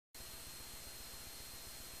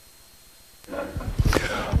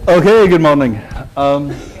Okay, good morning.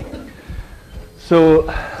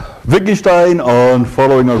 So, Wittgenstein on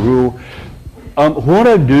following a rule. What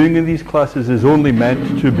I'm doing in these classes is only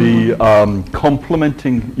meant to be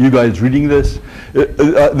complementing you guys reading this.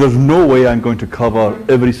 There's no way I'm going to cover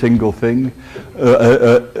every single thing,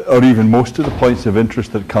 or even most of the points of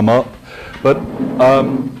interest that come up. But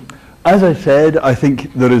as I said, I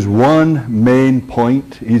think there is one main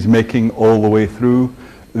point he's making all the way through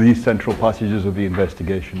these central passages of the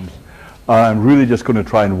investigations. I'm really just going to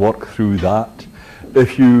try and work through that.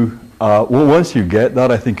 If you, once you get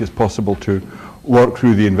that, I think it's possible to work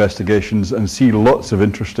through the investigations and see lots of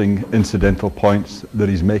interesting incidental points that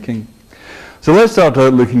he's making. So let's start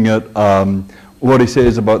out looking at what he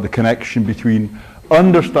says about the connection between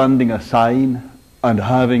understanding a sign and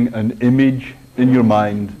having an image in your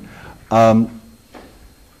mind.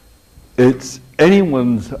 It's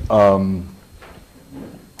anyone's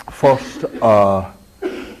first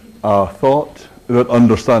thought that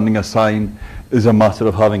understanding a sign is a matter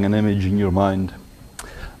of having an image in your mind.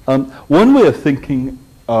 One way of thinking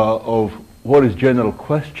of what his general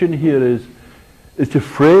question here is to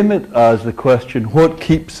frame it as the question, what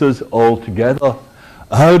keeps us all together?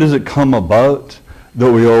 How does it come about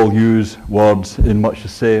that we all use words in much the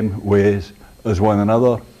same ways as one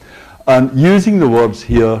another? And using the words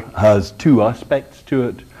here has two aspects to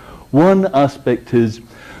it. One aspect is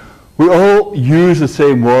we all use the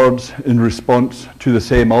same words in response to the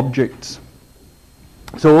same objects.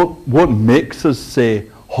 So what makes us say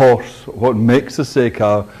horse, what makes us say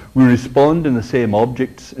cow, we respond in the same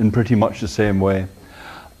objects in pretty much the same way.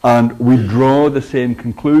 And we draw the same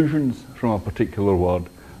conclusions from a particular word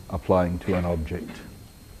applying to an object.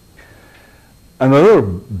 Another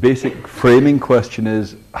basic framing question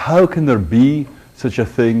is, how can there be such a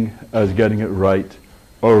thing as getting it right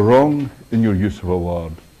or wrong in your use of a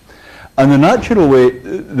word? And the natural way,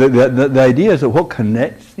 the idea is that what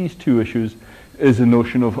connects these two issues is the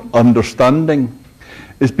notion of understanding.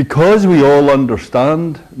 It's because we all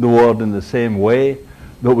understand the word in the same way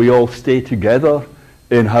that we all stay together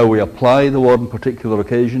in how we apply the word on particular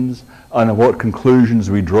occasions and what conclusions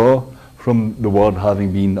we draw from the word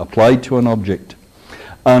having been applied to an object.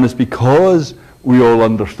 And it's because we all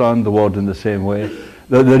understand the word in the same way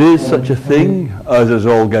that there is such a thing as us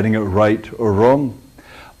all getting it right or wrong.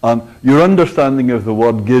 Your understanding of the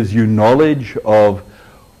word gives you knowledge of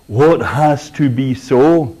what has to be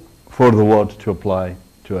so for the word to apply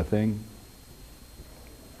to a thing.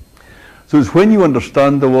 So it's when you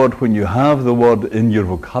understand the word, when you have the word in your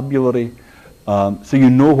vocabulary, so you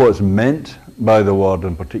know what's meant by the word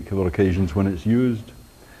on particular occasions when it's used.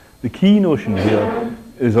 The key notion here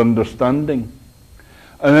is understanding.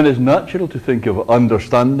 And then it's natural to think of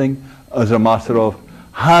understanding as a matter of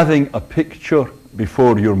having a picture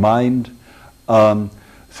before your mind.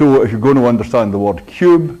 So if you're going to understand the word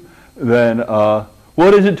cube, then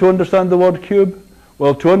what is it to understand the word cube?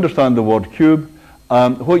 Well, to understand the word cube,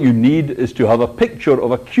 what you need is to have a picture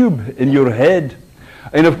of a cube in your head.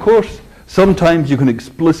 And of course, sometimes you can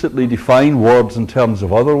explicitly define words in terms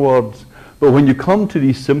of other words, but when you come to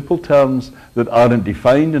these simple terms that aren't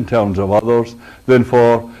defined in terms of others, then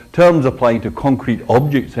for terms applying to concrete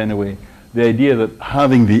objects anyway, the idea that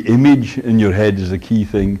having the image in your head is the key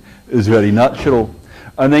thing is very natural.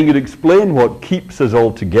 And then you'd explain what keeps us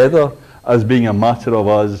all together as being a matter of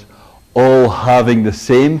us all having the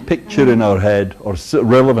same picture in our head, or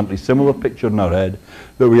relevantly similar picture in our head,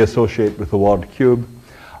 that we associate with the word cube.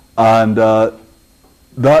 And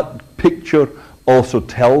that picture also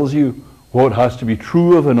tells you what has to be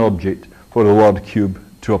true of an object for the word cube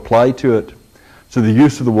to apply to it. So the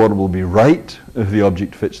use of the word will be right if the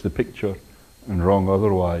object fits the picture and wrong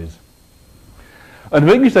otherwise. And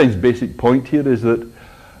Wittgenstein's basic point here is that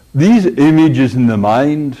these images in the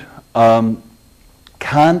mind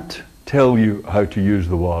can't tell you how to use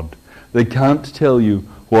the word. They can't tell you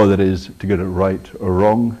what it is to get it right or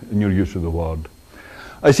wrong in your use of the word.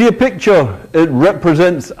 I see a picture. It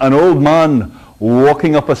represents an old man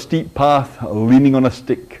walking up a steep path, leaning on a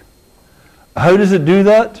stick. How does it do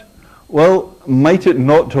that? Well, might it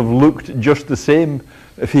not have looked just the same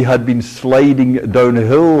if he had been sliding down a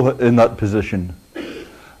hill in that position?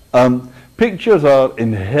 Pictures are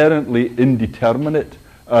inherently indeterminate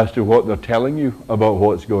as to what they're telling you about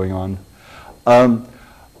what's going on.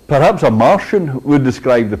 Perhaps a Martian would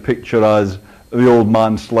describe the picture as the old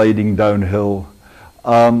man sliding downhill.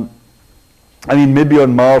 I mean, maybe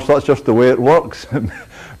on Mars that's just the way it works.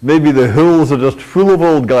 Maybe the hills are just full of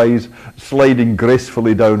old guys sliding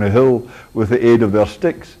gracefully down a hill with the aid of their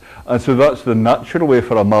sticks. And so that's the natural way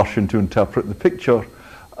for a Martian to interpret the picture.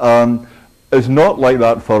 it's not like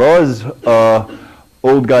that for us.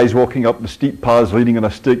 Old guys walking up the steep paths leaning on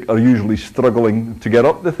a stick are usually struggling to get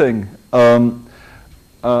up the thing.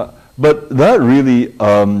 But that really,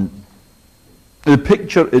 the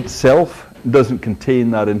picture itself doesn't contain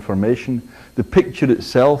that information. The picture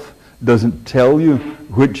itself doesn't tell you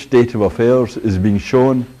which state of affairs is being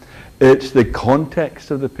shown. It's the context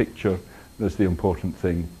of the picture that's the important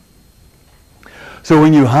thing. So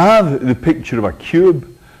when you have the picture of a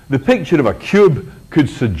cube, the picture of a cube could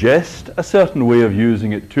suggest a certain way of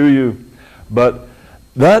using it to you, but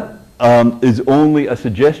that is only a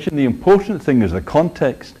suggestion. The important thing is the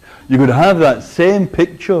context. You could have that same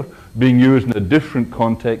picture being used in a different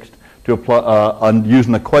context to apply, and used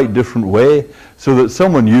in a quite different way, so that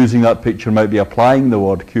someone using that picture might be applying the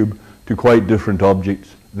word cube to quite different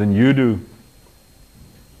objects than you do.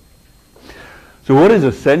 So what is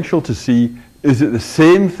essential to see is that the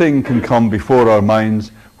same thing can come before our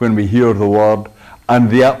minds when we hear the word, and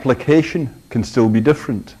the application can still be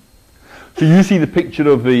different. So you see the picture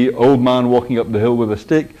of the old man walking up the hill with a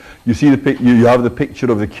stick. You see you have the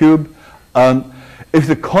picture of the cube. If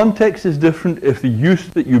the context is different, if the use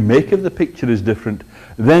that you make of the picture is different,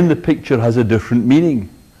 then the picture has a different meaning.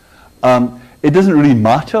 It doesn't really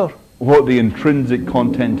matter what the intrinsic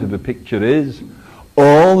content of the picture is.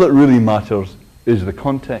 All that really matters is the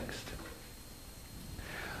context.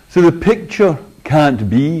 So the picture can't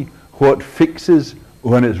be what fixes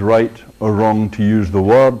when it's right or wrong to use the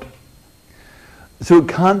word. So it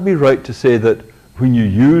can't be right to say that when you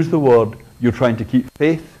use the word, you're trying to keep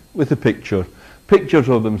faith with the picture. Pictures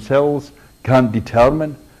of themselves can't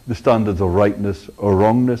determine the standards of rightness or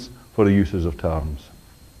wrongness for the uses of terms.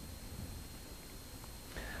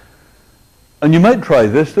 And you might try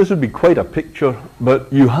this. This would be quite a picture,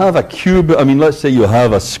 but you have a cube. I mean, let's say you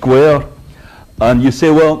have a square, and you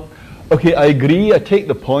say, well, okay, I agree. I take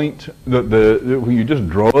the point that when you just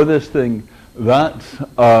draw this thing, that's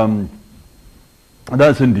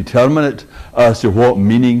indeterminate as to what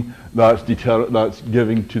meaning that's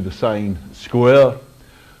giving to the sign square.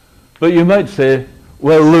 But you might say,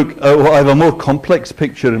 well, look, I have a more complex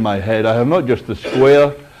picture in my head. I have not just the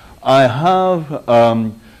square. I have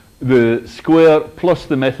the square plus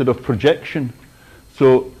the method of projection.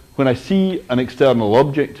 So when I see an external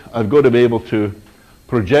object, I've got to be able to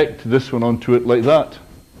project this one onto it like that.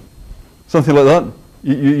 Something like that.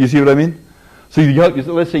 You see what I mean? So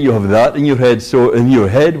let's say you have that in your head. So in your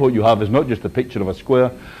head, what you have is not just the picture of a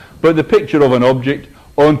square, but the picture of an object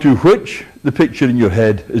onto which the picture in your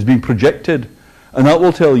head is being projected. And that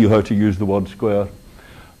will tell you how to use the word square.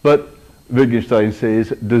 But Wittgenstein says,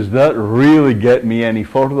 does that really get me any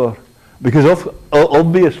further? Because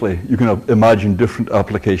obviously you can imagine different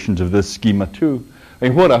applications of this schema too.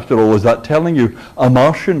 And what, after all, is that telling you? A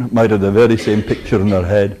Martian might have the very same picture in their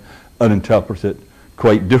head and interpret it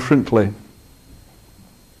quite differently.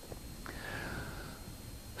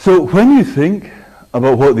 So when you think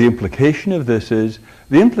about what the implication of this is,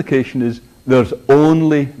 the implication is there's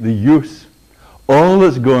only the use. All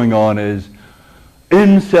that's going on is,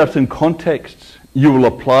 in certain contexts, you will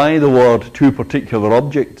apply the word to particular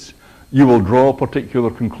objects. You will draw particular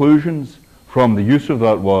conclusions from the use of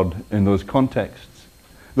that word in those contexts.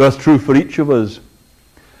 That's true for each of us.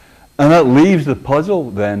 And that leaves the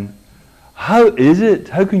puzzle then. How is it?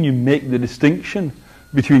 How can you make the distinction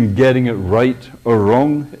between getting it right or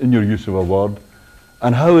wrong in your use of a word?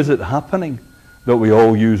 And how is it happening that we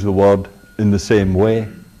all use the word in the same way?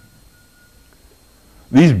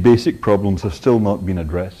 These basic problems have still not been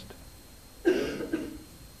addressed.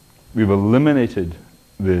 We've eliminated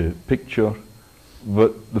the picture,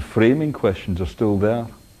 but the framing questions are still there.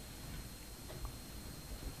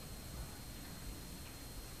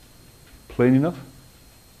 Plain enough?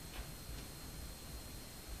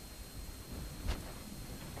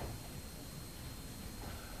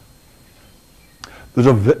 There's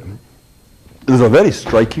a very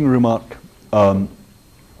striking remark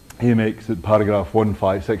he makes at paragraph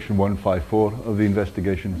 15, section 154 of the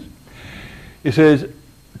Investigations. He says,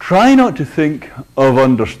 try not to think of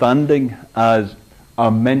understanding as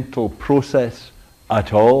a mental process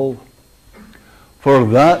at all, for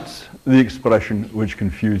that's the expression which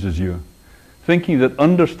confuses you. Thinking that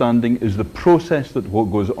understanding is the process that what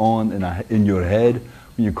goes on in your head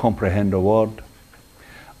when you comprehend a word.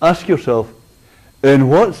 Ask yourself, in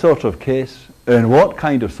what sort of case, in what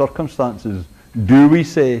kind of circumstances do we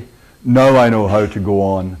say, now I know how to go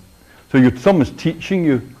on? So someone's teaching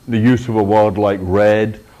you the use of a word like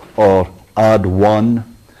read or add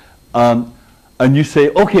one, and you say,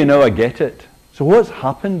 okay, now I get it. So what's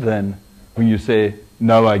happened then when you say,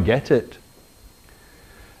 now I get it?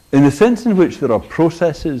 In the sense in which there are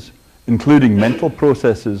processes including mental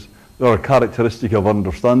processes, that are characteristic of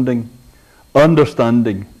understanding.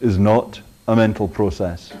 Understanding is not a mental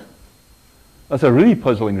process. That's a really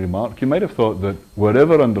puzzling remark. You might have thought that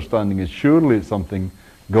whatever understanding is, surely it's something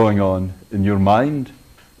going on in your mind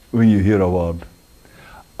when you hear a word.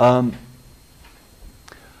 But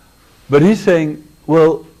he's saying,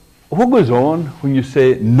 well, what goes on when you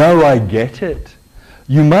say, now I get it?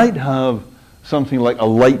 You might have something like a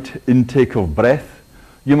light intake of breath.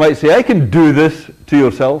 You might say, I can do this to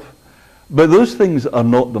yourself. But those things are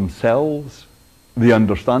not themselves the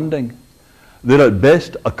understanding. They're at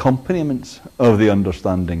best accompaniments of the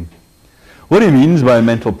understanding. What he means by a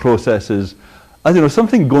mental process is, I don't know,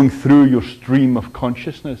 something going through your stream of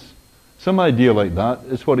consciousness. Some idea like that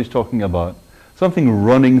is what he's talking about. Something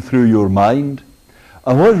running through your mind.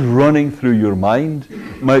 And what's running through your mind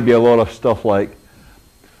might be a lot of stuff like,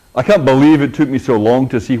 I can't believe it took me so long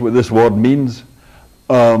to see what this word means,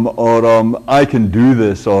 or I can do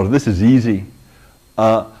this, or this is easy.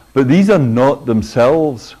 But these are not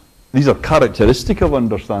themselves. These are characteristic of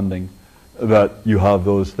understanding, that you have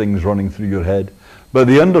those things running through your head. But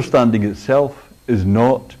the understanding itself is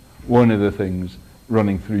not one of the things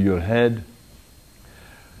running through your head.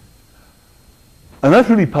 And that's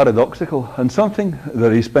really paradoxical, and something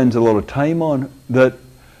that he spends a lot of time on, that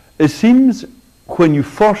it seems when you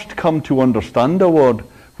first come to understand a word,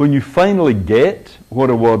 when you finally get what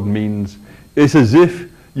a word means, it's as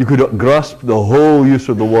if you could grasp the whole use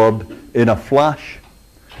of the word in a flash.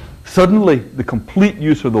 Suddenly, the complete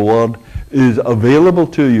use of the word is available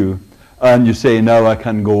to you, and you say, now I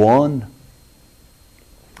can go on.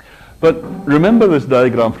 But remember this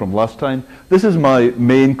diagram from last time. This is my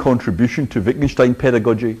main contribution to Wittgenstein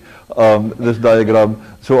pedagogy, this diagram.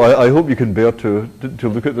 So I hope you can bear to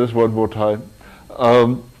look at this one more time.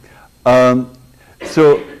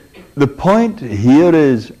 So the point here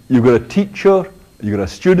is, you've got a teacher, you've got a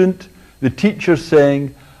student. The teacher's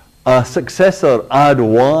saying, a successor, add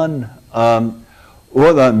 1.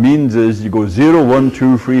 What that means is you go 0, 1,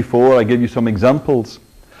 2, 3, 4. I give you some examples.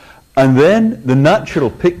 And then the natural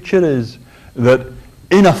picture is that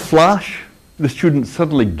in a flash, the student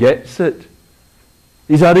suddenly gets it.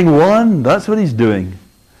 He's adding 1, that's what he's doing.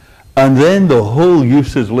 And then the whole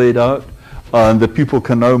use is laid out, and the pupil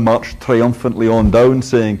can now march triumphantly on down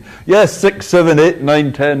saying, yes, 6, 7, 8,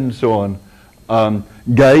 9, 10, and so on,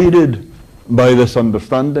 guided by this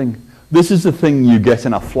understanding. This is the thing you get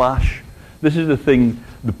in a flash. This is the thing,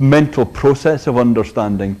 the mental process of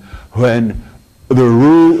understanding, when the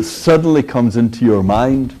rule suddenly comes into your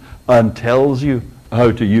mind and tells you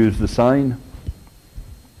how to use the sign.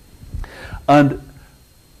 And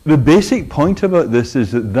the basic point about this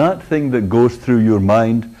is that that thing that goes through your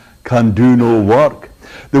mind can do no work.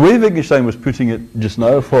 The way Wittgenstein was putting it just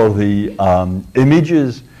now for the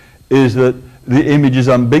images is that the image is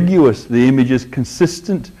ambiguous. The image is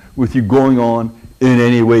consistent with you going on in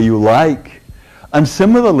any way you like. And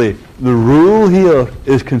similarly, the rule here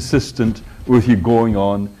is consistent with you going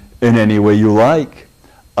on in any way you like.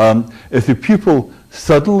 If the pupil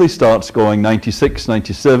suddenly starts going 96,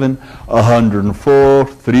 97, 104,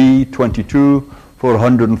 3, 22,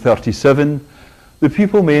 437, the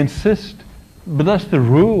pupil may insist, but that's the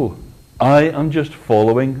rule. I am just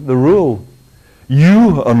following the rule.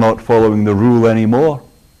 You are not following the rule anymore.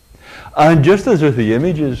 And just as with the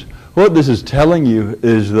images, what this is telling you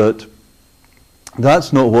is that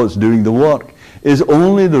that's not what's doing the work. It's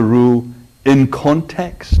only the rule in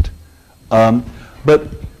context. But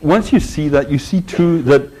once you see that, you see too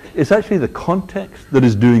that it's actually the context that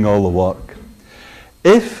is doing all the work.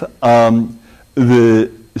 If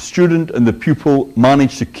the student and the pupil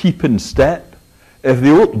manage to keep in step, if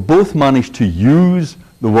they both manage to use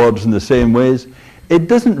the words in the same ways, it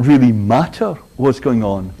doesn't really matter what's going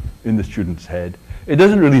on in the student's head. It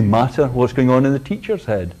doesn't really matter what's going on in the teacher's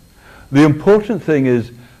head. The important thing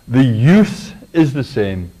is the use is the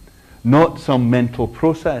same, not some mental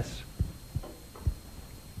process.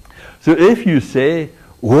 So if you say,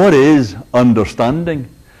 what is understanding?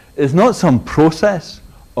 It's not some process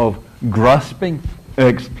of grasping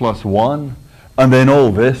x plus 1, and then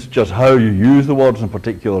all this, just how you use the words in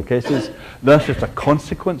particular cases, that's just a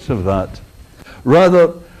consequence of that.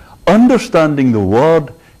 Rather, understanding the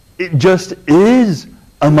word, it just is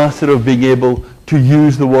a matter of being able to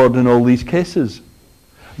use the word in all these cases.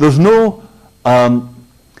 There's no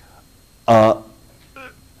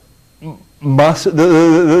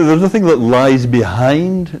there's nothing that lies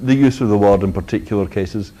behind the use of the word in particular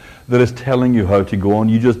cases that is telling you how to go on.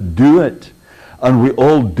 You just do it. And we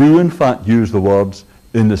all do, in fact, use the words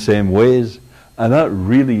in the same ways. And that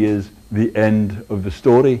really is the end of the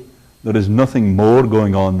story. There is nothing more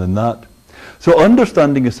going on than that. So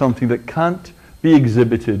understanding is something that can't be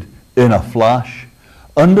exhibited in a flash.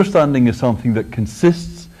 Understanding is something that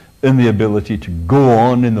consists in the ability to go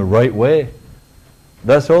on in the right way.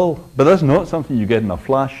 That's all. But that's not something you get in a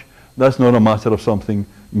flash. That's not a matter of something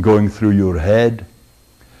going through your head.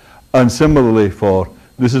 And similarly for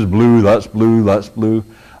this is blue, that's blue, that's blue.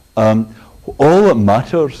 All that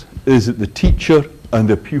matters is that the teacher and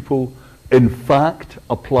the pupil in fact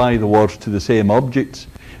apply the words to the same objects.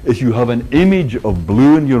 If you have an image of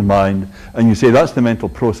blue in your mind and you say that's the mental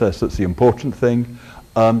process, that's the important thing,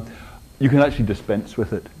 you can actually dispense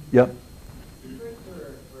with it. Yeah? We're talking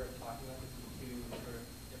about this in two sort of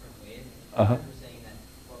different ways. Uh-huh. We're saying that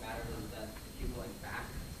what matters is that the pupil in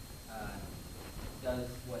fact does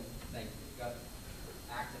what, like,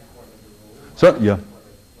 acts in accordance with the rules. So, yeah. What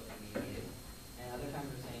the meaning is. And other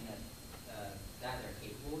times we're saying that they're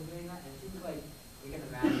capable of doing that. And it seems like we can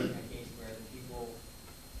imagine a case where the pupil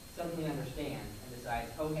suddenly understands and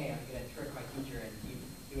decides, oh, hey, I'm going to trick my teacher and keep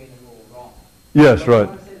doing the rule wrong. Yes, but right.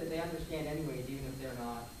 I want to say that they understand anyways, even if they're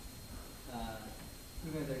not,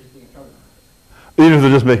 even if they're just being in trouble. Even if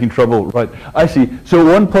they're just making trouble, right. I see. So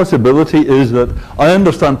one possibility is that I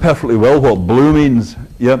understand perfectly well what blue means,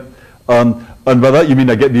 yeah. And by that you mean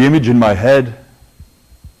I get the image in my head,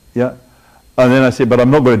 yeah. And then I say, but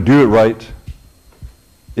I'm not going to do it right.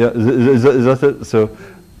 Yeah, is that it? So,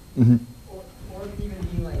 mm-hmm. Or even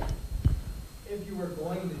being like, if you were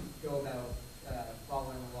going to go about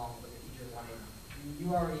following along what the teacher wanted,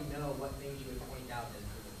 you already know what things you would point out as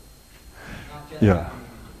rules, not just yeah.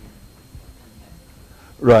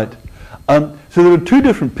 Right. So there are two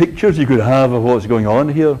different pictures you could have of what's going on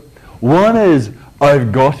here. One is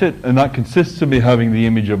I've got it, and that consists of me having the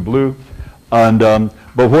image of blue, and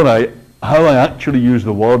but how I actually use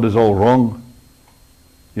the word is all wrong.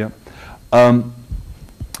 Yeah.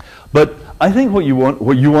 But I think what you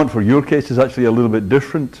want for your case is actually a little bit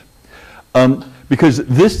different, because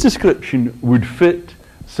this description would fit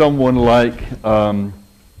someone like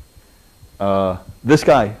this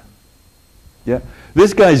guy. Yeah.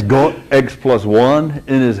 This guy's got x plus 1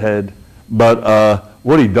 in his head, but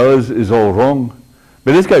what he does is all wrong.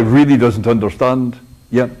 But this guy really doesn't understand.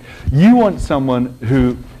 Yeah. You want someone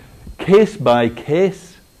who, case by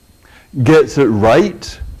case, gets it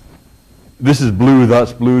right. This is blue,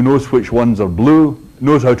 that's blue, knows which ones are blue,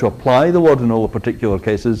 knows how to apply the word in all the particular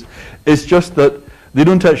cases. It's just that they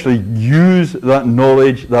don't actually use that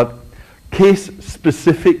knowledge, that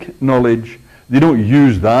case-specific knowledge. They don't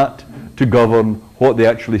use that to govern what they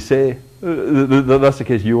actually say. That's the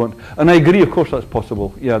case you want. And I agree, of course, that's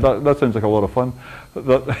possible. Yeah, that sounds like a lot of fun.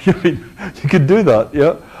 You could do that,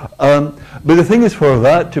 yeah. But the thing is, for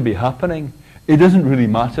that to be happening, it doesn't really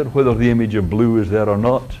matter whether the image of blue is there or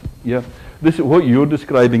not. Yeah, what you're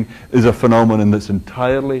describing is a phenomenon that's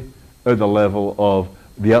entirely at the level of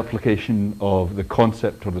the application of the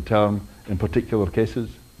concept or the term in particular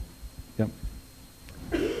cases. Yeah.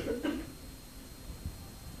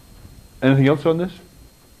 Anything else on this?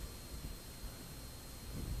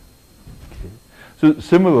 Okay. So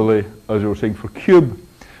similarly, as I was saying, for cube,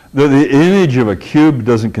 the image of a cube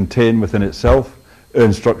doesn't contain within itself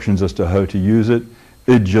instructions as to how to use it.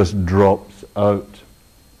 It just drops out.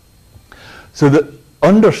 So the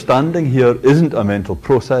understanding here isn't a mental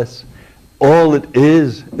process. All it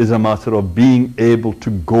is a matter of being able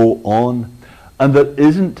to go on. And there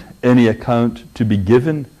isn't any account to be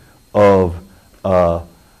given of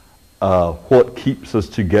what keeps us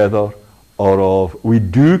together, or of we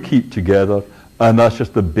do keep together, and that's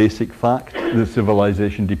just the basic fact that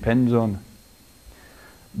civilization depends on.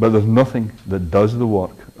 But there's nothing that does the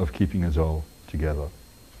work of keeping us all together.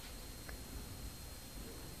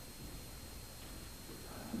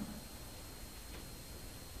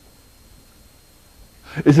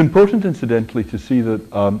 It's important, incidentally, to see that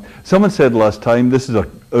someone said last time, this is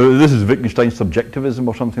Wittgenstein's subjectivism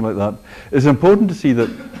or something like that. It's important to see that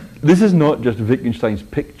this is not just Wittgenstein's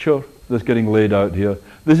picture that's getting laid out here.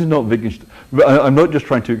 This is not Wittgenstein. I'm not just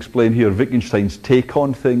trying to explain here Wittgenstein's take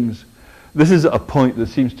on things. This is a point that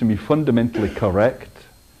seems to me fundamentally correct.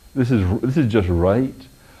 This is just right.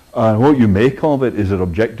 And what you make of it, is it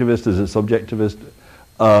objectivist, is it subjectivist?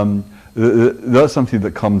 That's something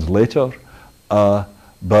that comes later.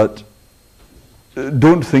 But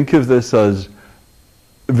don't think of this as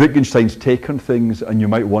Wittgenstein's take on things, and you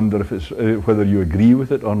might wonder if it's whether you agree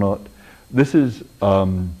with it or not. This is,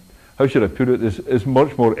 how should I put it? It's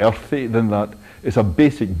much more earthy than that. It's a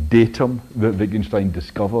basic datum that Wittgenstein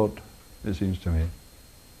discovered, it seems to me.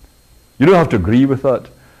 You don't have to agree with that,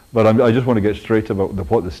 but I just want to get straight about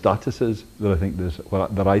what the status is that I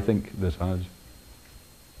think this has.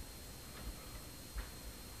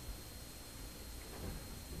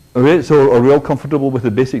 Okay, so are we all comfortable with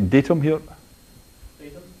the basic datum here?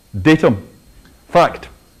 Datum? Datum. Fact.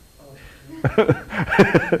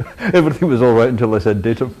 Everything was all right until I said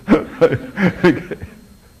datum.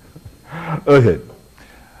 Okay.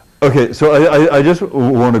 Okay, so I just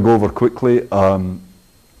want to go over quickly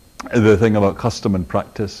the thing about custom and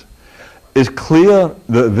practice. It's clear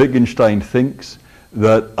that Wittgenstein thinks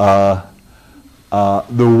that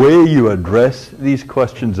the way you address these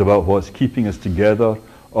questions about what's keeping us together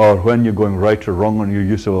or when you're going right or wrong on your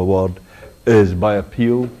use of a word is by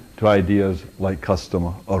appeal to ideas like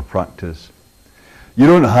custom or practice. You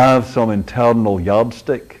don't have some internal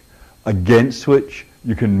yardstick against which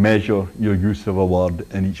you can measure your use of a word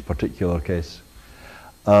in each particular case.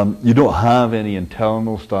 You don't have any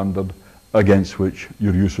internal standard against which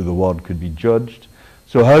your use of the word could be judged.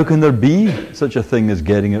 So how can there be such a thing as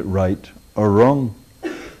getting it right or wrong?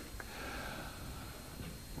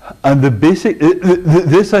 And the basic,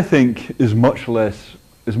 this I think is much less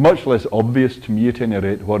obvious to me at any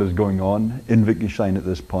rate what is going on in Wittgenstein at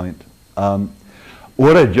this point.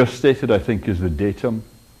 What I just stated I think is the datum.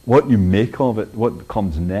 What you make of it, what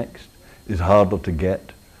comes next, is harder to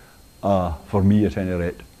get, for me at any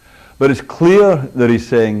rate. But it's clear that he's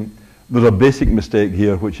saying there's a basic mistake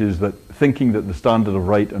here, which is that thinking that the standard of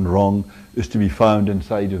right and wrong is to be found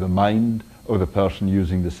inside of the mind of the person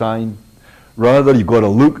using the sign. Rather, you've got to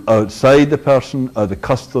look outside the person at the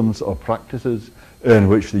customs or practices in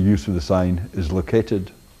which the use of the sign is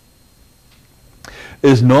located.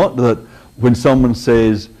 It's not that when someone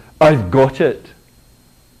says, I've got it,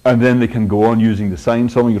 and then they can go on using the sign,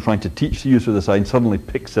 someone you're trying to teach the use of the sign suddenly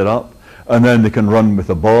picks it up, and then they can run with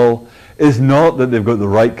the ball. It's not that they've got the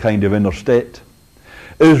right kind of inner state.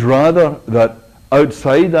 It is rather that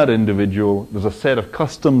outside that individual, there's a set of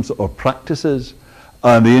customs or practices,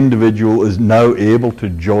 and the individual is now able to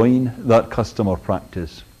join that custom or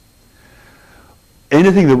practice.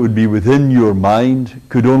 Anything that would be within your mind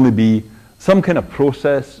could only be some kind of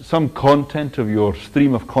process, some content of your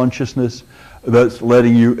stream of consciousness that's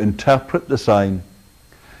letting you interpret the sign.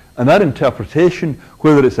 And that interpretation,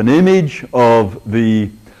 whether it's an image of the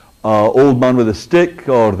old man with a stick,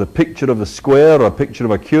 or the picture of the square, or a picture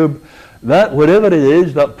of a cube, that whatever it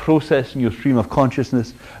is, that process in your stream of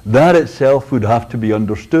consciousness, that itself would have to be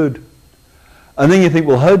understood. And then you think,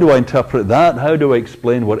 well, how do I interpret that? How do I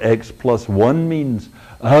explain what x plus 1 means?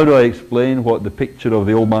 How do I explain what the picture of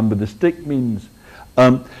the old man with the stick means?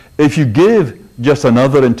 If you give just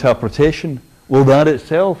another interpretation, well, that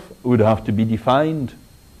itself would have to be defined.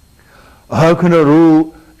 How can a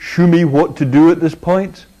rule show me what to do at this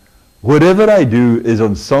point? Whatever I do is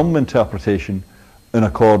on some interpretation in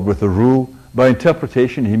accord with the rule. By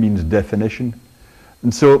interpretation, he means definition.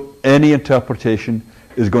 And so any interpretation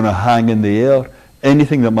is going to hang in the air.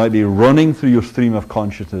 Anything that might be running through your stream of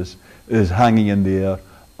consciousness is hanging in the air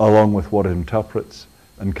along with what it interprets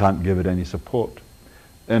and can't give it any support.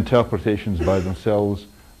 Interpretations by themselves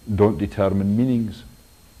don't determine meanings.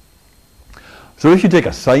 So if you take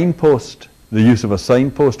a signpost, the use of a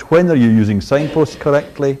signpost, when are you using signposts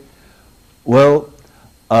correctly? Well,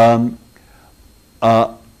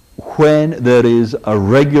 when there is a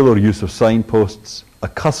regular use of signposts, a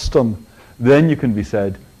custom, then you can be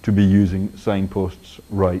said to be using signposts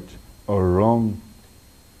right or wrong.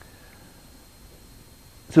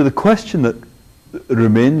 So the question that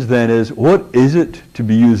remains then is, what is it to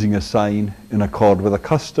be using a sign in accord with a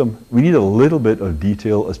custom? We need a little bit of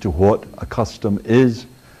detail as to what a custom is.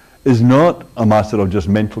 It's not a matter of just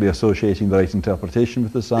mentally associating the right interpretation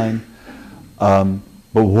with the sign,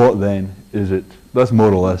 but what then is it? That's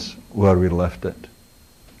more or less where we left it.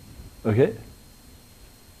 Okay?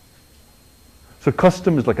 So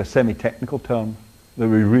custom is like a semi-technical term that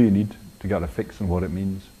we really need to get a fix on what it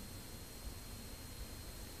means.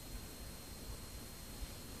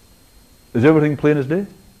 Is everything plain as day?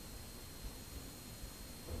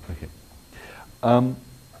 Okay.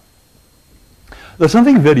 There's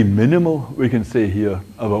something very minimal we can say here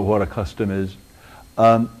about what a custom is.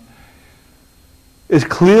 It's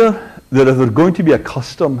clear that if there's going to be a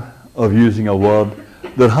custom of using a word,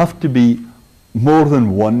 there have to be more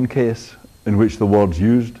than one case in which the word's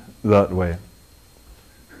used that way.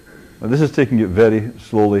 Now, this is taking it very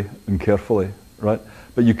slowly and carefully, right?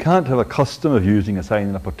 But you can't have a custom of using a sign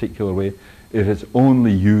in a particular way if it's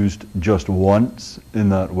only used just once in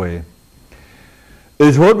that way.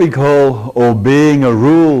 It's what we call obeying a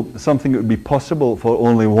rule, something that would be possible for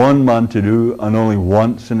only one man to do and only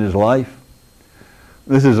once in his life.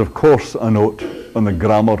 This is, of course, a note on the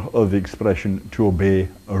grammar of the expression to obey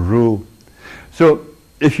a rule. So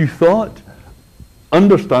if you thought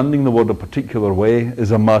understanding the word a particular way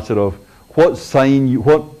is a matter of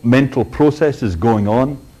what mental process is going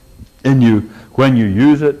on in you when you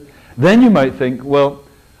use it, then you might think, well,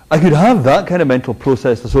 I could have that kind of mental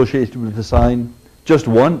process associated with the sign just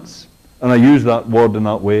once, and I use that word in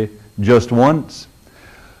that way just once.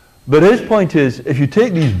 But his point is, if you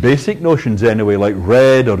take these basic notions anyway, like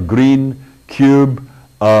red or green, cube,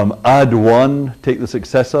 add one, take the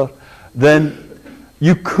successor, then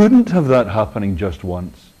you couldn't have that happening just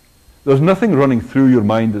once. There's nothing running through your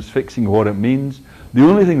mind that's fixing what it means. The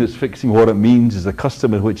only thing that's fixing what it means is the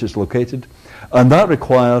custom in which it's located. And that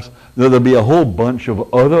requires that there be a whole bunch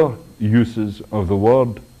of other uses of the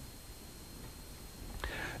word.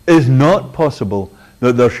 It is not possible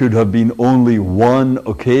that there should have been only one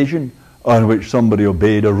occasion on which somebody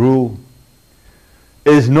obeyed a rule.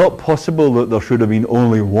 It is not possible that there should have been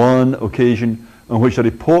only one occasion on which a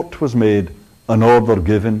report was made, an order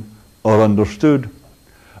given, or understood.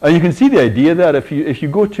 And you can see the idea there. If you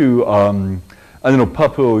go to,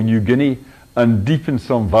 Papua New Guinea, and deep in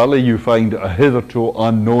some valley you find a hitherto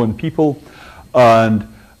unknown people,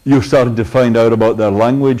 and you're starting to find out about their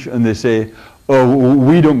language, and they say, oh,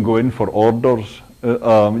 we don't go in for orders.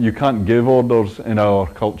 You can't give orders in our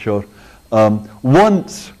culture.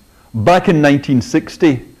 Once, back in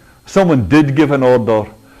 1960, someone did give an order,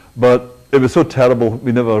 but it was so terrible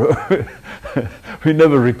we never we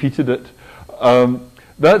never repeated it.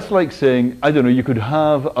 That's like saying, I don't know, you could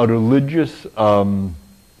have a religious, you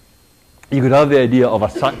could have the idea of a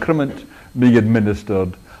sacrament being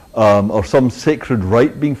administered, or some sacred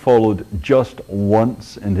rite being followed just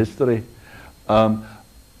once in history.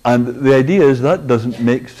 And the idea is that doesn't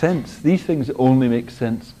make sense. These things only make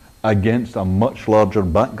sense against a much larger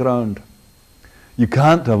background. You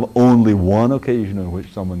can't have only one occasion on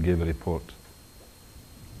which someone gave a report.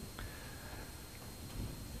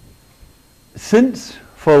 Since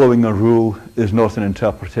following a rule is not an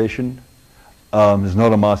interpretation, is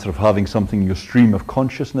not a matter of having something in your stream of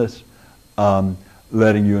consciousness,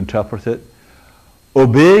 letting you interpret it,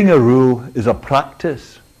 obeying a rule is a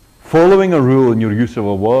practice. Following a rule in your use of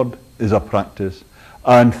a word is a practice,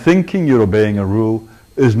 and thinking you're obeying a rule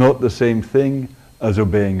is not the same thing as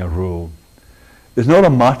obeying a rule. It's not a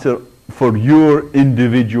matter for your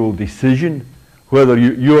individual decision whether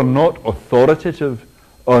you're not authoritative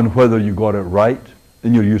on whether you got it right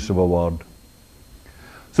in your use of a word.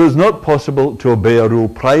 So it's not possible to obey a rule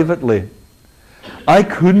privately. I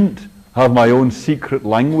couldn't have my own secret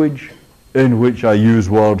language in which I use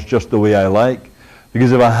words just the way I like.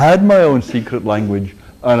 Because if I had my own secret language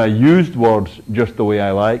and I used words just the way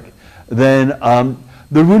I like, then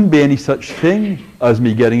there wouldn't be any such thing as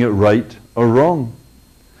me getting it right or wrong.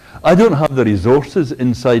 I don't have the resources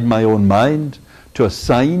inside my own mind to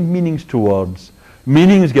assign meanings to words.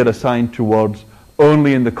 Meanings get assigned to words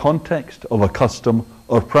only in the context of a custom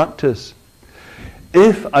or practice.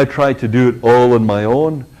 If I tried to do it all on my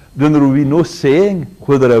own, then there would be no saying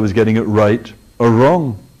whether I was getting it right or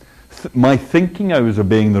wrong. My thinking I was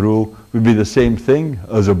obeying the rule would be the same thing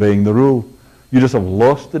as obeying the rule. You just have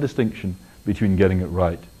lost the distinction between getting it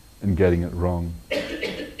right and getting it wrong.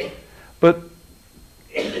 But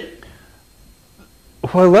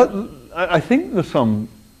while I think there's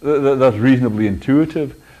that's reasonably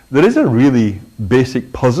intuitive, there is a really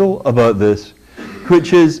basic puzzle about this,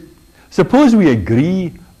 which is, suppose we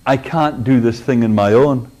agree I can't do this thing on my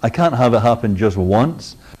own. I can't have it happen just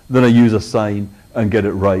once, then I use a sign and get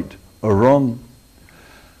it right or wrong.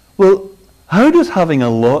 Well, how does having a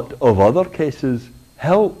lot of other cases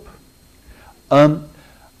help?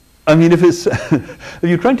 I mean, if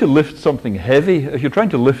you're trying to lift something heavy, if you're trying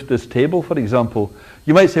to lift this table, for example,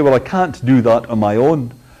 you might say, well, I can't do that on my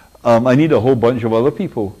own. I need a whole bunch of other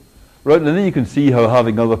people. Right? And then you can see how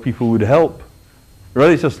having other people would help.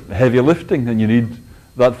 Right? It's just heavy lifting, and you need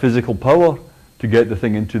that physical power to get the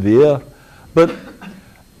thing into the air. But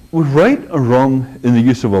with right or wrong in the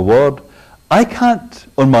use of a word, I can't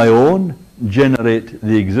on my own generate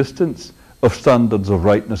the existence of standards of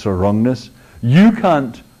rightness or wrongness. You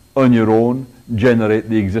can't on your own generate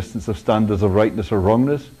the existence of standards of rightness or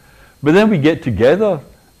wrongness. But then we get together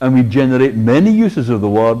and we generate many uses of the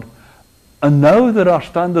word, and now there are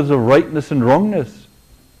standards of rightness and wrongness.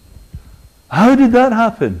 How did that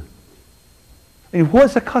happen? I mean,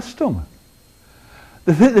 what's a custom?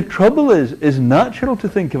 The trouble is natural to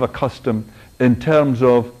think of a custom in terms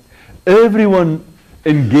of everyone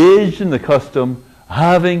engaged in the custom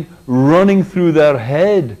running through their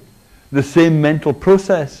head the same mental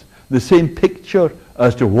process, the same picture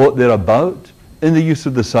as to what they're about in the use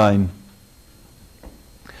of the sign.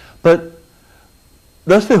 But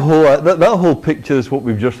that's that whole picture is what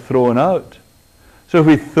we've just thrown out. So if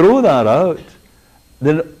we throw that out,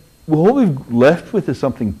 then what we've left with is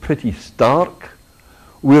something pretty stark.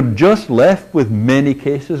 We're just left with many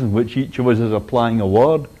cases in which each of us is applying a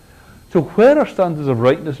word. So where are standards of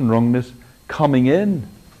rightness and wrongness coming in?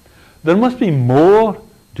 There must be more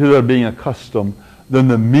to there being a custom than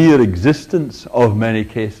the mere existence of many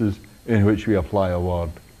cases in which we apply a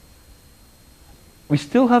word. We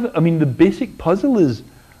still have, I mean, the basic puzzle is,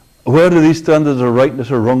 where do these standards of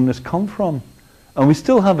rightness or wrongness come from? And we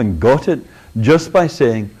still haven't got it just by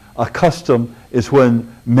saying a custom is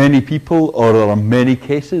when many people or there are many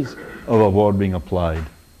cases of a word being applied.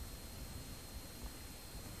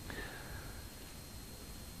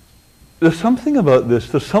 There's something about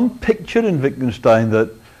this, there's some picture in Wittgenstein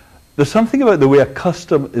that there's something about the way a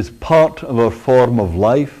custom is part of our form of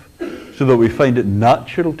life so that we find it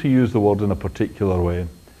natural to use the word in a particular way.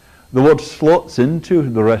 The word slots into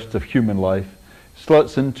the rest of human life,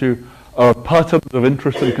 slots into our patterns of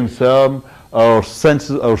interest and concern, our sense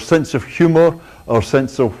of humour, our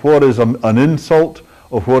sense of what is an insult,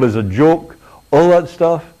 of what is a joke, all that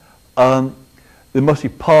stuff. They must be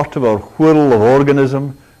part of our whirl of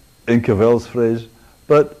organism, in Cavell's phrase.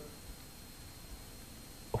 But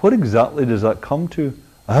what exactly does that come to?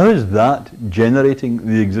 How is that generating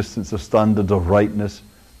the existence of standards of rightness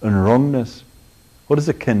and wrongness? What is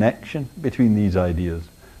the connection between these ideas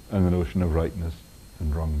and the notion of rightness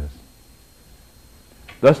and wrongness?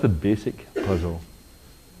 That's the basic puzzle.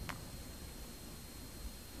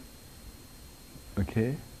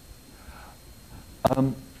 Okay?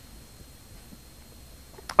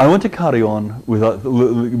 I want to carry on with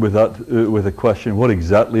a question, what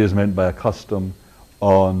exactly is meant by a custom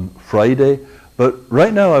on Friday? But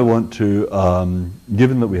right now I want to,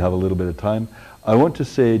 given that we have a little bit of time, I want to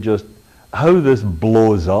say just how this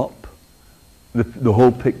blows up the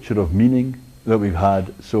whole picture of meaning that we've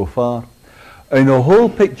had so far. And the whole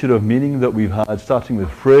picture of meaning that we've had, starting with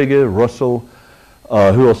Frege, Russell,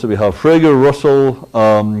 who else do we have? Frege, Russell,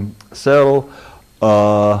 Searle,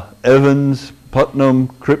 Evans, Putnam,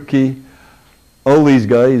 Kripke, all these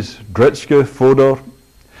guys, Dretske, Fodor.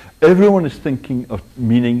 Everyone is thinking of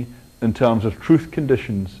meaning in terms of truth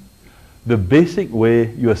conditions. The basic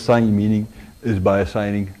way you assign meaning is by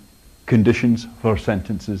assigning conditions for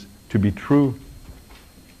sentences to be true.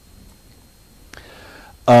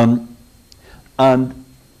 And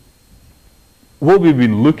what we've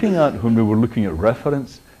been looking at when we were looking at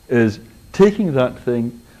reference is taking that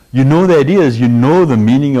thing, you know the idea is you know the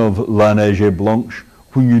meaning of la neige est blanche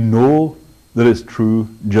when you know that it's true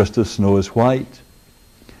just as snow is white.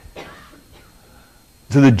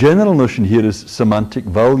 So the general notion here is semantic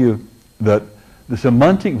value, that the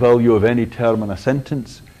semantic value of any term in a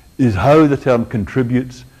sentence is how the term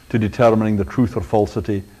contributes to determining the truth or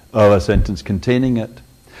falsity of a sentence containing it.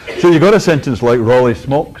 So you've got a sentence like Raleigh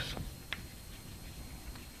smokes.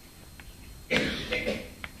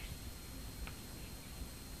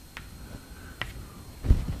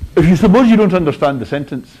 If you suppose you don't understand the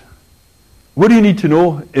sentence, what do you need to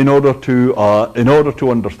know in order to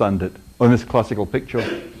understand it on this classical picture?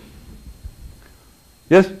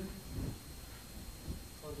 Yes?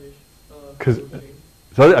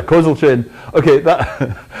 Sorry, a causal chain. Okay,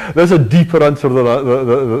 that's a deeper answer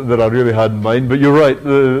than I really had in mind, but you're right,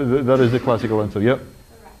 that is the classical answer, yep.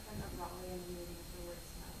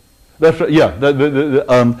 That's right, yeah.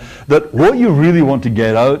 That what you really want to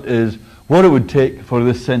get out is what it would take for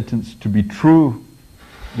this sentence to be true.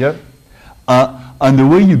 Yep. And the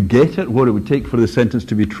way you get it, what it would take for the sentence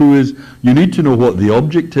to be true is you need to know what the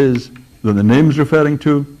object is that the name's referring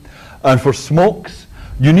to. And for smokes,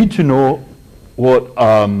 you need to know what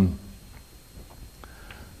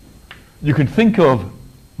you can think of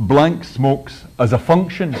blank smokes as a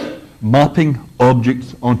function mapping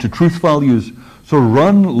objects onto truth values. So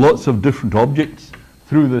run lots of different objects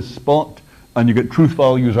through this spot and you get truth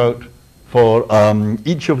values out for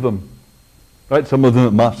each of them. Right? Some of them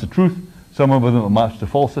it maps to truth, some of them it maps to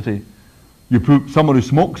falsity. You put someone who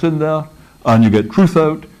smokes in there and you get truth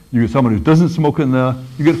out, you get someone who doesn't smoke in there,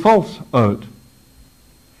 you get false out.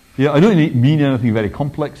 Yeah, I don't mean anything very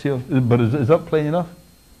complex here, but is that plain enough?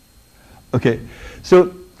 Okay,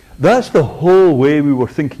 so that's the whole way we were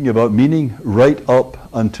thinking about meaning right up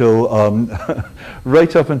until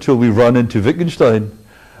we run into Wittgenstein.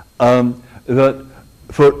 That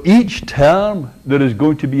for each term there is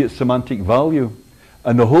going to be its semantic value,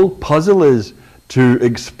 and the whole puzzle is to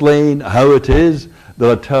explain how it is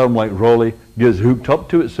that a term like Raleigh gets hooked up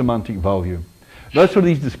to its semantic value. That's where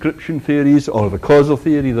these description theories, or the causal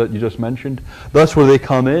theory that you just mentioned, that's where they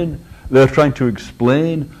come in. They're trying to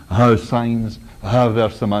explain how signs have their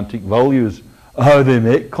semantic values, how they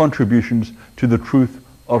make contributions to the truth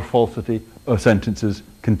or falsity sentences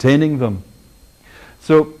containing them.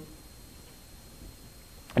 So,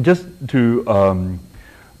 just to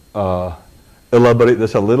elaborate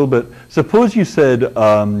this a little bit, suppose you said,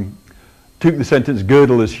 took the sentence,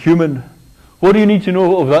 Gödel is human. What do you need to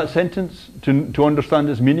know of that sentence to understand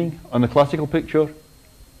its meaning on the classical picture? What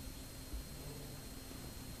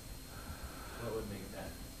would make that?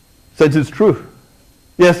 Sentence true.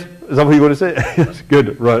 Yes, is that what you're going to say? Yes,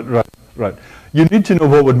 good, right. You need to know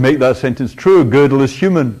what would make that sentence true. Gödel is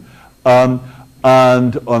human. And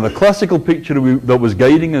on the classical picture that was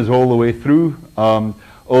guiding us all the way through, all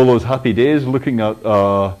those happy days looking at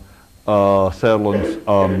Serlon's,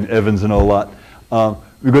 Evans and all that,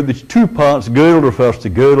 we've got these two parts. Gödel refers to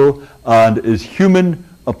Gödel, and is human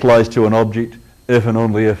applies to an object if and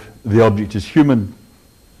only if the object is human.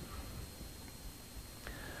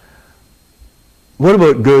 What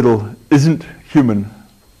about Gödel isn't human?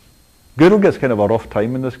 Gödel gets kind of a rough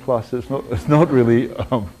time in this class. It's not really.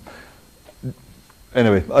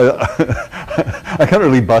 Anyway, I can't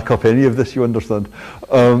really back up any of this. You understand?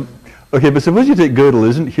 Okay, but suppose you take Gödel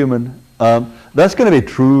isn't human. That's going to be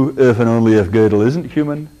true if and only if Gödel isn't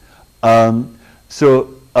human.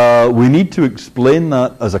 So we need to explain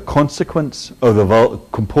that as a consequence of the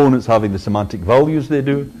components having the semantic values they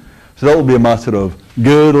do. So that will be a matter of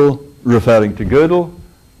Gödel referring to Gödel,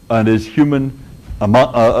 and is human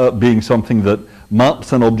being something that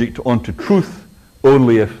maps an object onto truth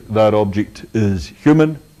only if that object is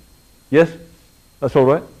human. Yes? That's all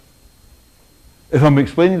right? If I'm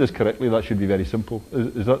explaining this correctly, that should be very simple.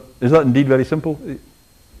 Is that indeed very simple?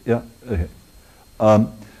 Yeah? Okay.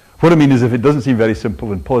 What I mean is, if it doesn't seem very simple,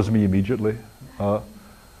 then pause me immediately.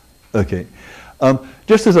 Okay.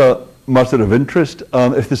 Just as a matter of interest,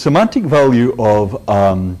 if the semantic value of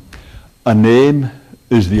a name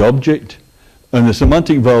is the object, and the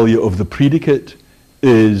semantic value of the predicate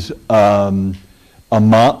is a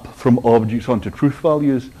map from objects onto truth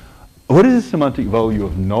values, what is the semantic value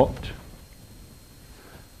of not?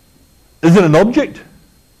 Is it an object?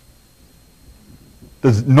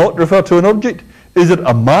 Does not refer to an object? Is it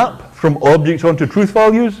a map from objects onto truth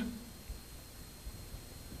values?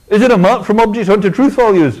 Is it a map from objects onto truth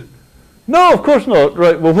values? No, of course not.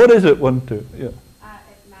 Right, well, what is it? 1, 2, yeah. It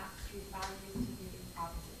maps truth values to the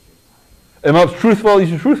opposite truth values. It maps truth values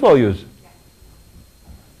to truth values? Yeah.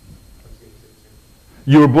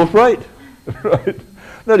 You were both right. Right.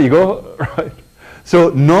 There you go. Right. So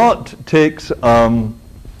not takes,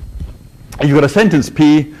 you've got a sentence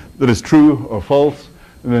P that is true or false,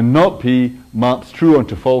 and then not P maps true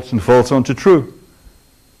onto false and false onto true.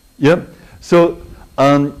 Yep. So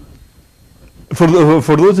for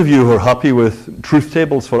those of you who are happy with truth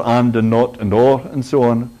tables for and not and or and so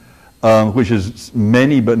on, which is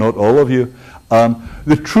many but not all of you,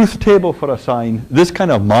 the truth table for a sign, this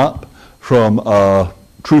kind of map from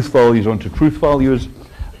truth values onto truth values,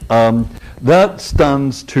 that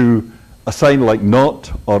stands to a sign like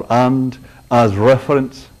not or and as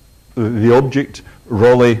reference. The object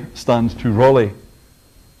Raleigh stands to Raleigh.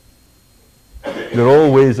 They're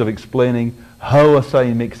all ways of explaining how a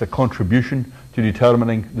sign makes a contribution to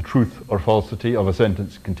determining the truth or falsity of a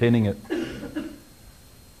sentence containing it.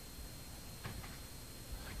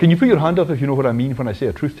 Can you put your hand up if you know what I mean when I say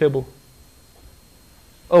a truth table?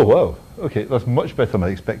 Oh, wow. Okay, that's much better than I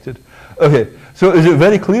expected. Okay, so is it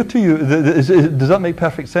very clear to you? Does that make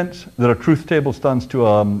perfect sense? That a truth table stands to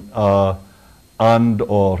and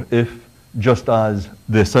or if, just as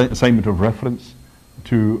the assignment of reference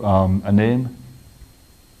to a name?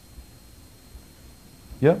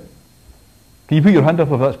 Yeah? Can you put your hand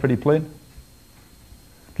up if that's pretty plain?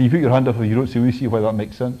 Can you put your hand up if you don't see why that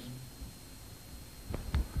makes sense?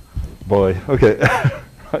 Boy, okay.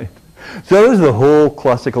 Right. So that is the whole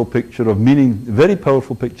classical picture of meaning, very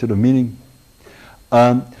powerful picture of meaning.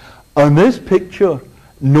 On this picture,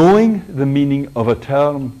 knowing the meaning of a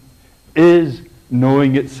term is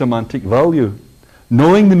knowing its semantic value.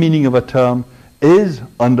 Knowing the meaning of a term is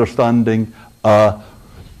understanding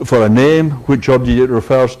for a name which object it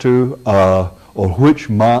refers to, or which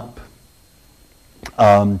map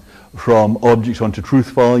from objects onto truth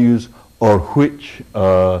values, or which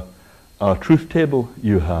truth table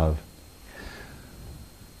you have.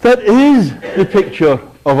 That is the picture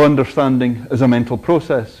of understanding as a mental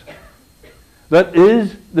process. That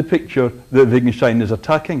is the picture that Wittgenstein is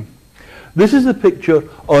attacking. This is the picture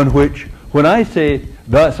on which, when I say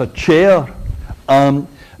that's a chair,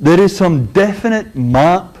 there is some definite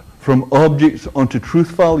map from objects onto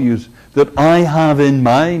truth values that I have in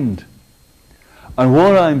mind. And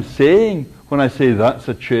what I'm saying when I say that's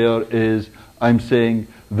a chair is I'm saying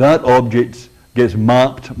that object gets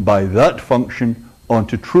mapped by that function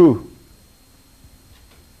onto true.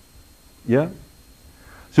 Yeah?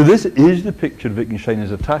 So this is the picture Wittgenstein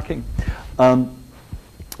is attacking.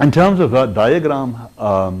 In terms of that diagram,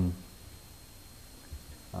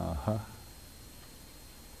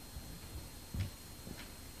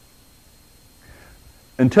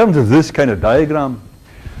 in terms of this kind of diagram,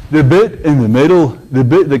 the bit in the middle, the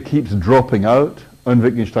bit that keeps dropping out on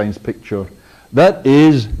Wittgenstein's picture, that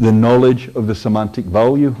is the knowledge of the semantic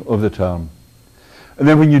value of the term. And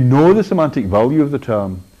then when you know the semantic value of the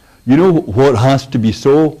term, you know what has to be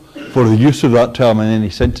so for the use of that term in any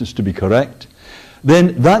sentence to be correct,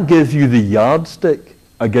 then that gives you the yardstick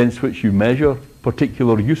against which you measure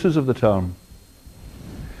particular uses of the term.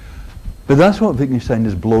 But that's what Wittgenstein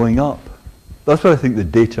is blowing up. That's what I think the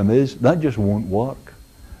datum is. That just won't work.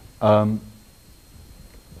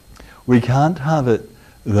 We can't have it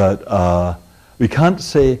that, we can't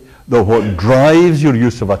say that what drives your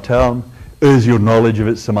use of a term is your knowledge of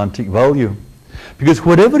its semantic value. Because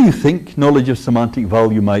whatever you think knowledge of semantic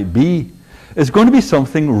value might be, it's going to be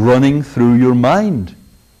something running through your mind.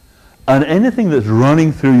 And anything that's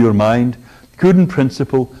running through your mind could in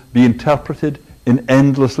principle be interpreted in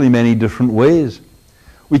endlessly many different ways.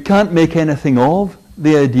 We can't make anything of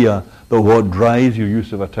the idea that what drives your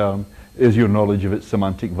use of a term is your knowledge of its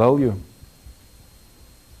semantic value.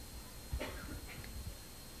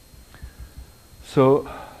 So,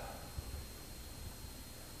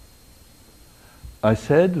 I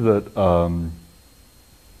said that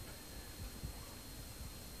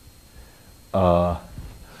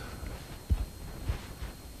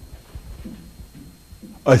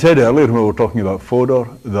I said earlier when we were talking about Fodor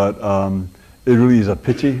that it really is a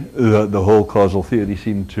pity that the whole causal theory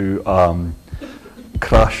seemed to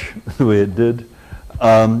crash the way it did.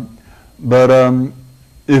 But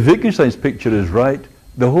if Wittgenstein's picture is right,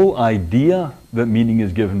 the whole idea that meaning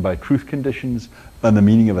is given by truth conditions and the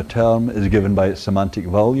meaning of a term is given by its semantic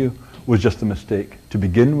value was just a mistake to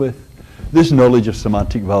begin with. This knowledge of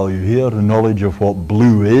semantic value here, the knowledge of what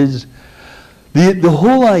blue is, the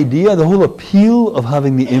whole idea, the whole appeal of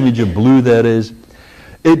having the image of blue there is,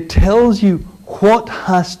 it tells you what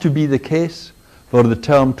has to be the case for the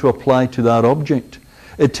term to apply to that object.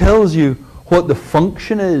 It tells you what the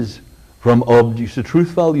function is from objects to truth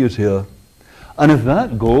values here. And if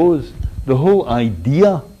that goes, the whole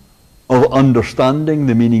idea of understanding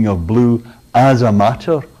the meaning of blue as a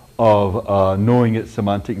matter of knowing its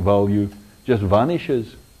semantic value just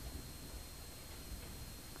vanishes.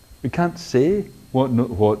 We can't say what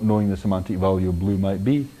knowing the semantic value of blue might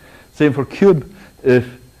be. Same for cube. If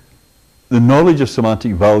the knowledge of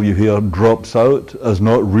semantic value here drops out as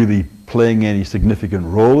not really playing any significant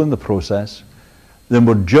role in the process, then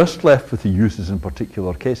we're just left with the uses in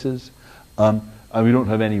particular cases, and we don't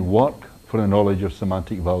have any work for the knowledge of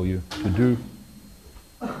semantic value to do.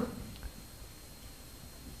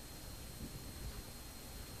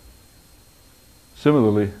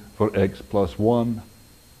 Similarly, for x plus 1,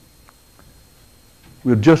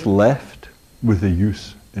 we're just left with the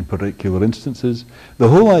use in particular instances. The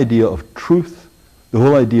whole idea of truth, the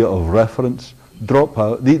whole idea of reference, drop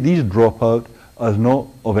out. These drop out as not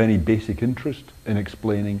of any basic interest in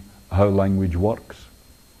explaining how language works.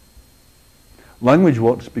 Language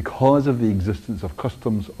works because of the existence of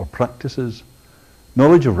customs or practices.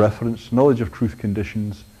 Knowledge of reference, knowledge of truth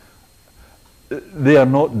conditions, they are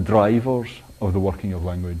not drivers of the working of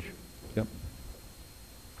language. Yep.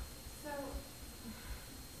 So,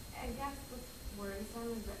 I guess what's worrisome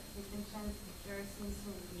is that Wittgenstein's picture seems to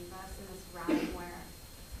leave us in this realm where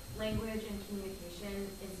language and communication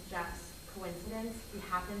is just coincidence. We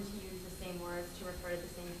happen to use the same words to refer to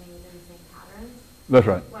the same things in the same patterns. That's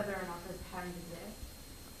right. Whether or not those patterns exist.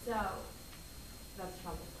 So, that's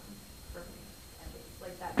troublesome for me, at least.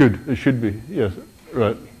 Like that. Good. It should be. Yes.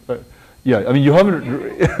 Right. Yeah. I mean, you haven't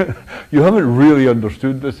you haven't really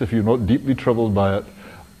understood this if you're not deeply troubled by it.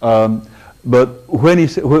 But when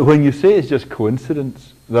you say it's just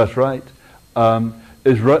coincidence, that's right.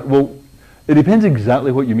 Is right. Well, it depends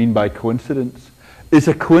exactly what you mean by coincidence. It's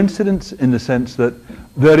a coincidence in the sense that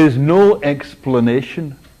there is no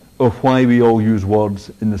explanation of why we all use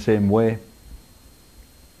words in the same way.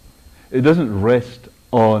 It doesn't rest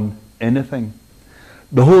on anything.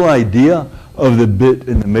 The whole idea of the bit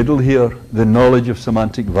in the middle here, the knowledge of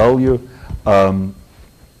semantic value, the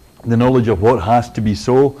knowledge of what has to be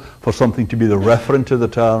so for something to be the referent to the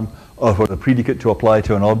term, or for the predicate to apply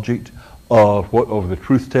to an object, or what of the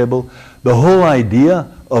truth table. The whole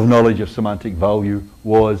idea of knowledge of semantic value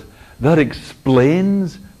was that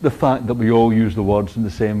explains the fact that we all use the words in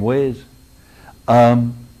the same ways.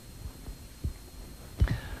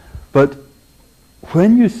 But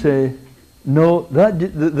when you say, no,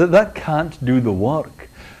 that can't do the work,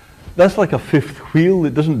 that's like a fifth wheel.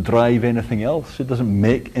 It doesn't drive anything else. It doesn't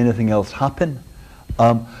make anything else happen.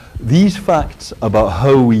 These facts about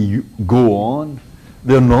how we go on,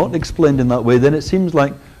 they're not explained in that way. Then it seems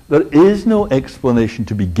like there is no explanation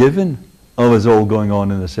to be given of us all going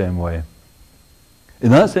on in the same way.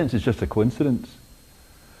 In that sense, it's just a coincidence.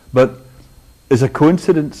 But it's a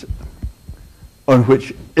coincidence on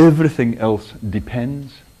which everything else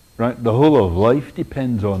depends, right? The whole of life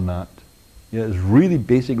depends on that. Yeah, it's really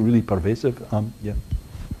basic, really pervasive. Yeah.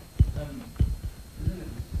 Doesn't it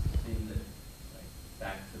seem that like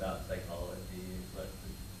facts about psychology is what the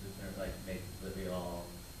sort of like makes that we all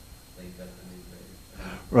link up in these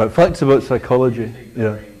ways? Right, facts about psychology.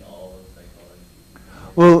 Yeah. All of psychology.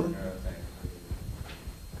 Well, Neuroscience.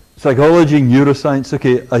 psychology, neuroscience.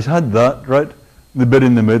 Okay, I had that right. The bit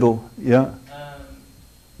in the middle. Yeah.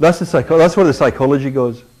 That's that's where the psychology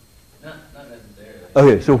goes. Not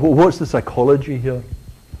necessarily. Okay, so what's the psychology here?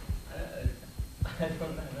 I don't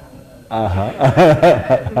know.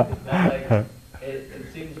 Uh-huh. Like,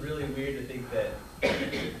 it seems really weird to think that.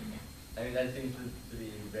 I mean, that seems to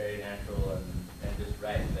be very natural and just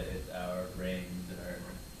right that it's our brains that are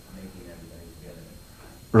making everything together.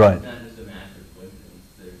 Right. It's not just a massive coincidence.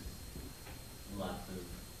 There's lots of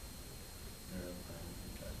neuroscience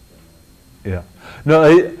and stuff going on. Yeah. No,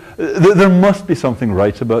 there must be something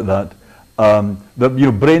right about that.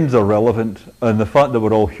 That brains are relevant, and the fact that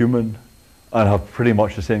we're all human and have pretty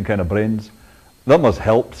much the same kind of brains, that must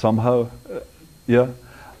help somehow. Yeah.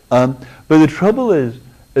 But the trouble is,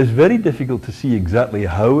 it's very difficult to see exactly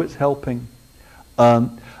how it's helping.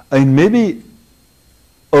 And maybe,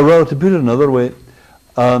 or rather, to put it another way,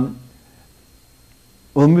 well,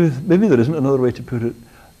 maybe there isn't another way to put it.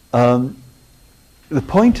 The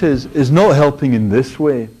point is not helping in this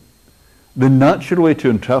way. The natural way to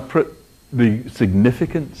interpret the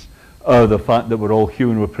significance of the fact that we're all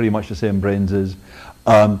human with pretty much the same brains is,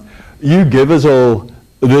 you give us all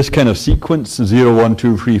this kind of sequence, 0, 1,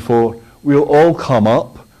 2, 3, 4, we'll all come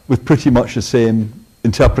up with pretty much the same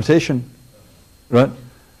interpretation, right?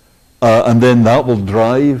 And then that will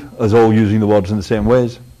drive us all using the words in the same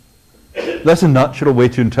ways. That's a natural way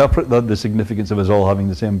to interpret that, the significance of us all having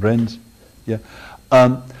the same brains. Yeah.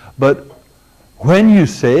 But when you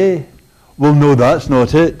say, well, no, that's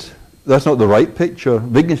not it, that's not the right picture,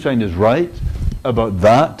 Wittgenstein is right about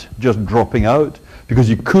that just dropping out, because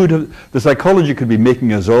you could have, the psychology could be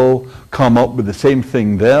making us all come up with the same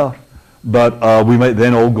thing there, but we might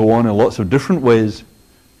then all go on in lots of different ways.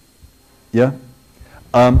 Yeah?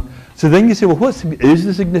 So then you say, well, what is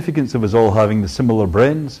the significance of us all having the similar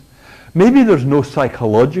brains? Maybe there's no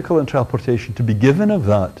psychological interpretation to be given of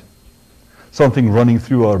that. Something running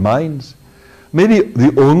through our minds. Maybe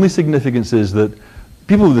the only significance is that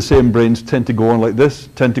people with the same brains tend to go on like this,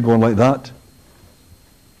 tend to go on like that.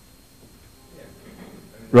 Yeah.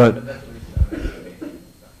 Right. But that's at least some explanation.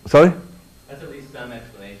 Sorry? That's at least some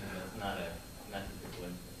explanation. That's not just a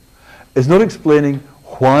coincidence. It's not explaining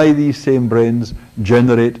why these same brains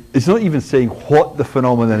generate. It's not even saying what the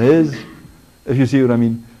phenomenon is, if you see what I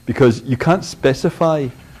mean. Because you can't specify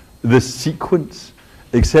this sequence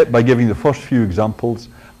except by giving the first few examples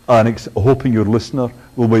and hoping your listener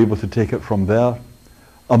will be able to take it from there.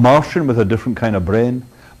 A Martian with a different kind of brain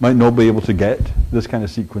might not be able to get this kind of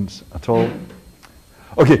sequence at all.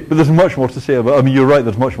 Okay, but there's much more to say about it. I mean, you're right,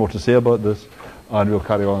 there's much more to say about this, and we'll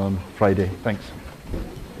carry on Friday. Thanks.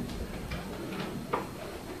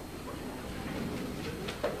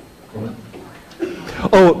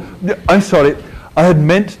 Oh, I'm sorry. I had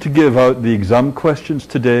meant to give out the exam questions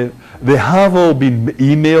today. They have all been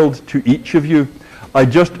emailed to each of you. I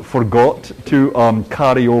just forgot to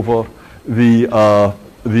carry over the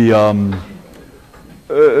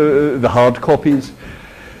hard copies.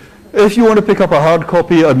 If you want to pick up a hard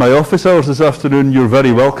copy at my office hours this afternoon, you're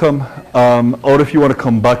very welcome. Or if you want to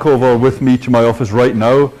come back over with me to my office right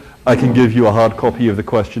now, I can give you a hard copy of the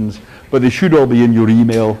questions. But they should all be in your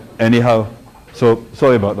email anyhow. So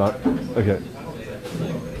sorry about that. Okay.